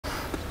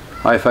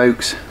Hi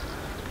folks,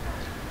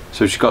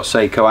 so just got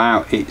SAKO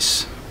out.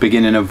 It's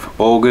beginning of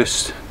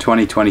August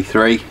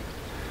 2023.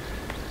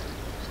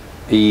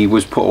 He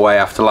was put away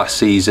after last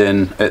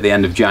season at the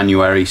end of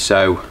January,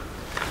 so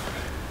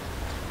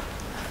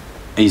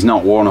he's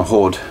not worn a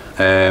hood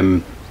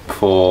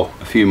for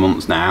a few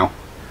months now.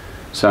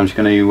 So I'm just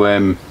going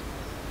to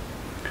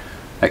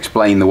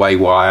explain the way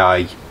why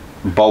I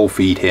bowl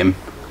feed him,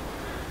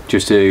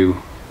 just to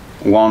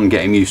one,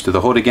 get him used to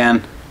the hood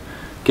again,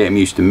 get him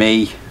used to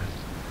me,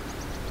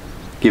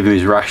 give him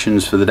his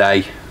rations for the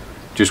day,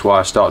 just while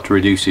I start to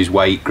reduce his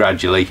weight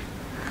gradually,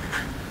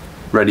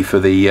 ready for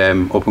the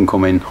up and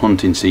coming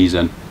hunting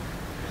season.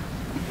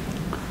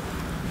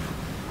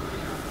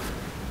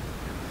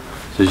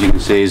 So as you can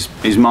see,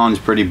 his mind's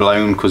pretty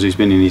blown because he's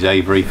been in his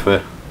aviary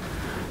for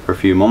a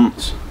few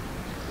months.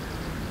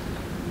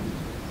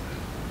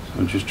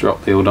 So I'll just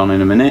drop the hood on in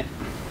a minute.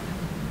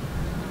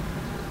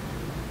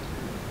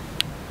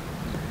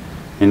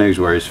 He knows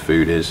where his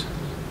food is.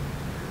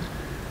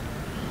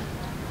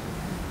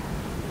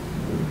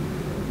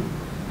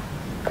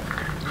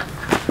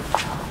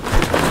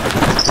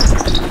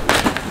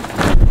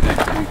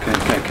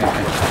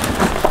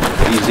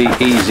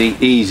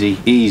 Easy, easy,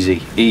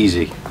 easy,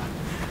 easy.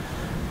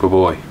 Good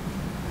boy.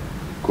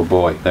 Good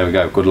boy. There we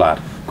go. Good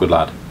lad. Good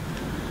lad.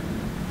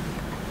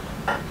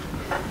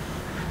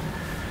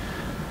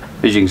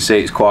 As you can see,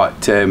 it's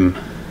quite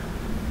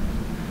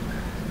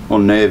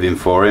unnerving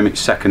for him. It's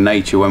second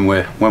nature when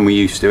we're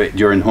used to it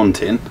during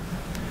hunting.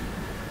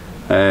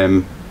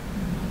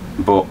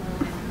 But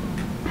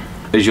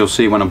as you'll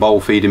see when I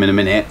bowl feed him in a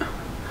minute,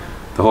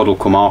 the hood will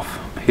come off.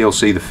 He'll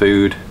see the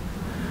food.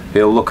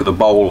 He'll look at the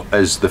bowl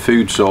as the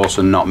food source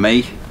and not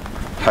me,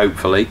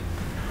 hopefully,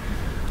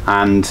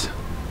 and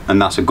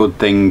that's a good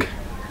thing.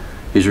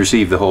 He's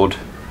received the hood,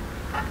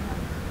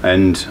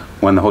 and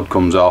when the hood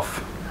comes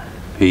off,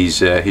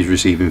 he's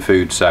receiving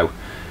food. So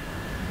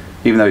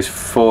even though he's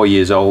 4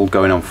 years old,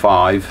 going on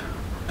 5,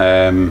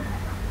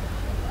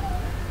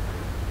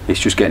 it's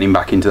just getting him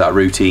back into that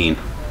routine.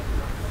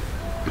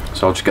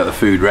 So I'll just get the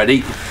food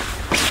ready.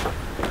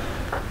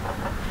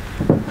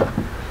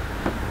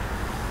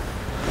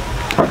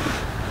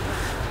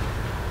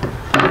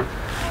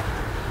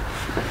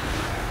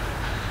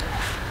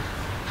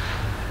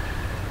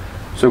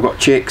 So I've got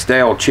chicks,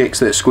 day-old chicks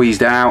that are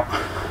squeezed out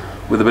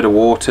with a bit of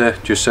water,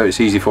 just so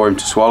it's easy for him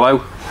to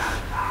swallow.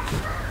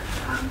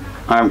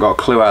 I haven't got a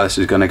clue how this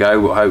is going to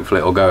go, but hopefully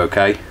it'll go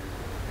okay.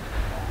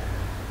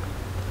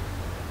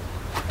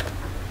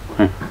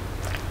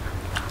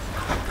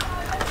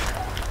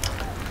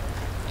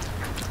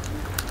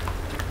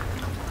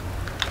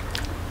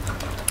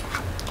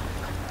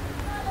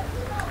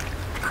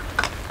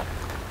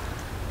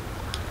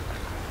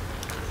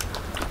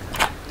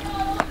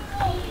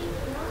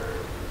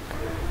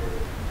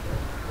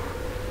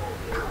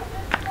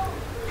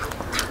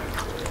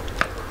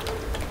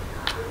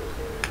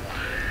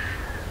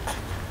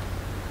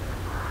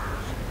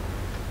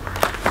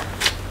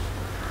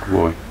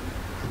 Boy.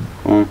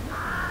 Oh.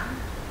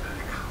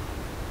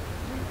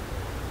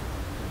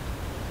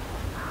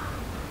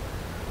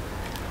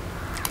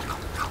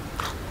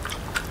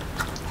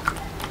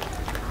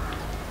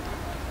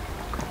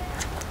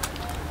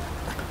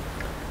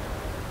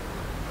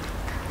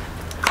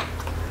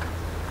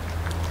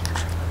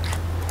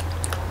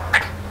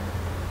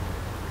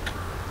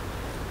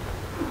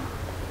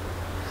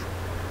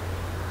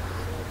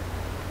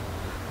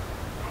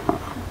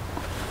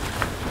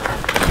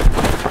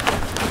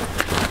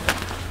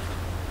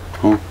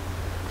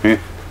 Here.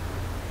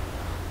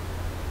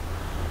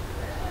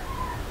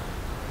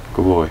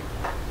 Good boy.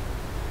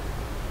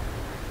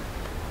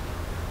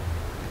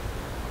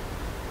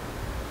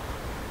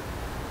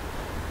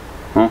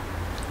 Huh?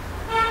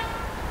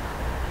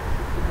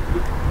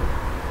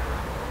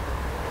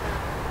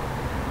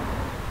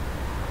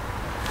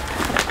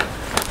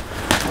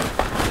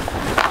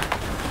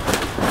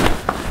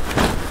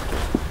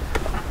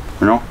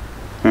 No?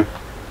 Here.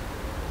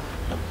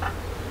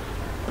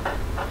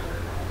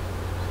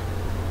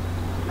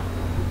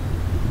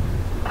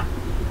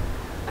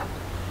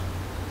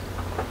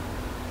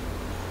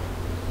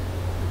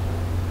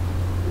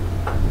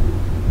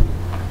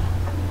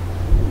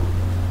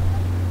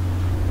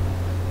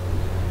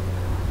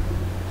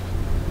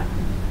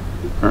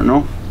 I don't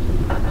know.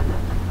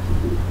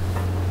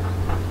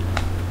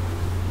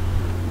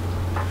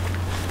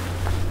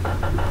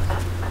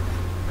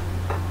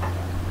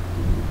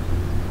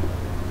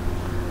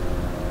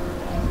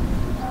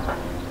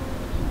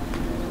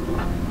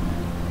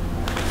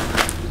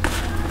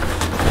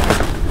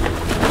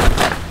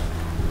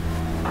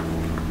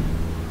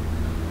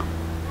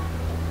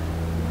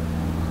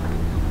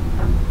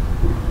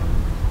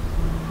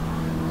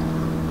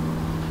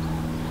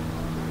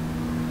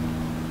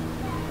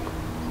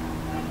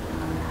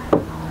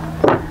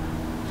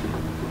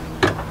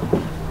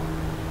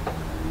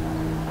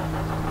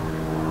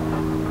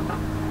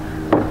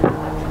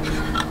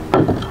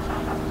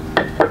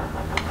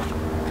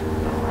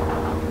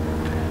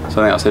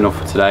 So I think that's enough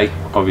for today,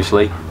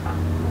 obviously.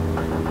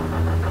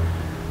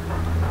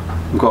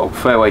 We've got a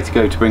fair way to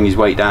go to bring his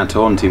weight down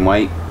to hunting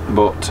weight,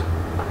 but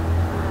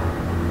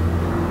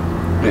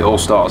it all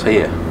starts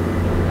here.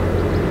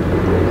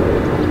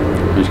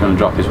 He's going to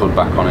drop his hood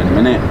back on in a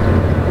minute.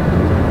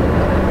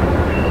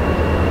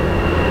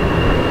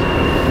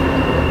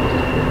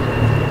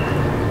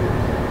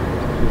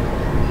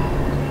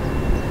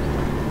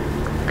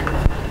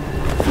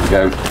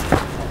 There we go.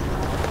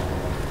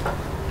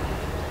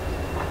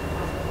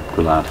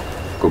 Good lad.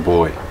 Good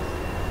boy.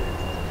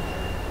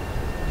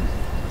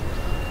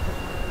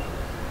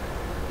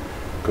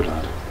 Good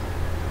lad.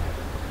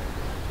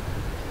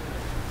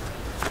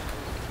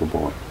 Good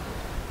boy.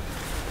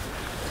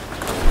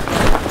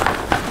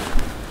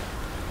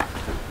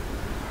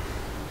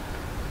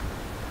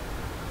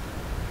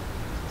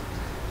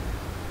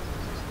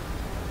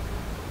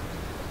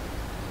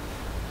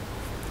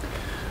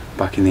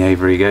 Back in the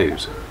aviary he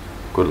goes.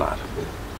 Good lad.